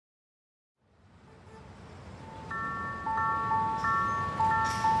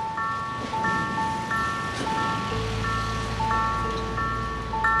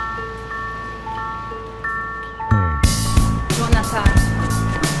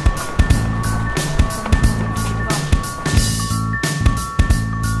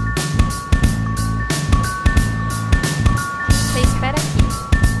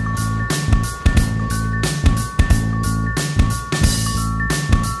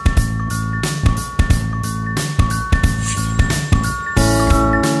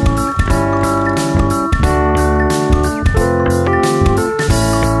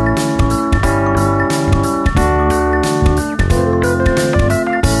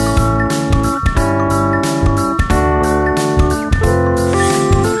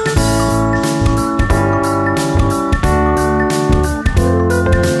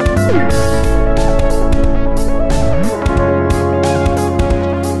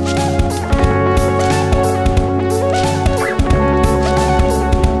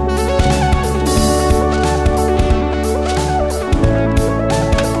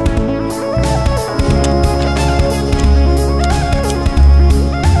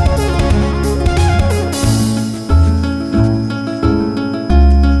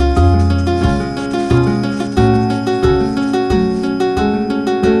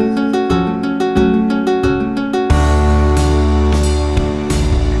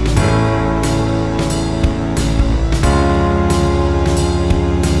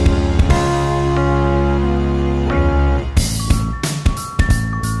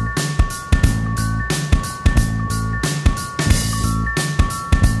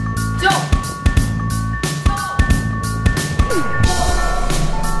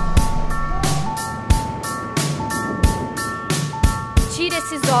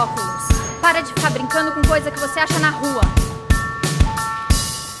Para de ficar brincando com coisa que você acha na rua.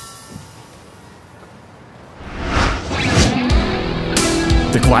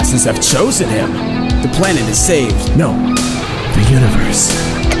 The classes have chosen him. The planet is saved. No, the universe.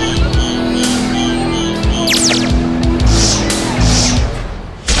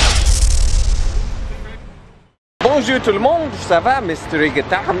 Bonjour tout le monde, ça va?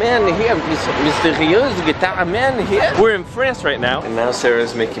 MysteryGuitarMan here, MysteryGuitarMan here. We're in France right now, and now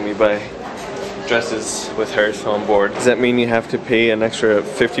Sarah's making me buy dresses with her on board. Does that mean you have to pay an extra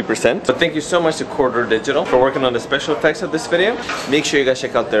 50%? But thank you so much to Quarter Digital for working on the special effects of this video. Make sure you guys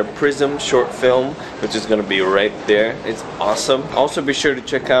check out their Prism short film, which is gonna be right there. It's awesome. Also be sure to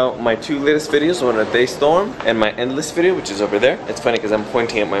check out my 2 latest videos, one at Daystorm and my Endless video, which is over there. It's funny because I'm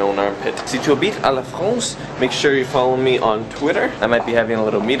pointing at my own armpit. Si tu habites à la France, make sure you follow me on Twitter. I might be having a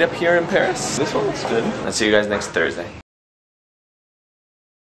little meetup here in Paris. This one looks good. I'll see you guys next Thursday.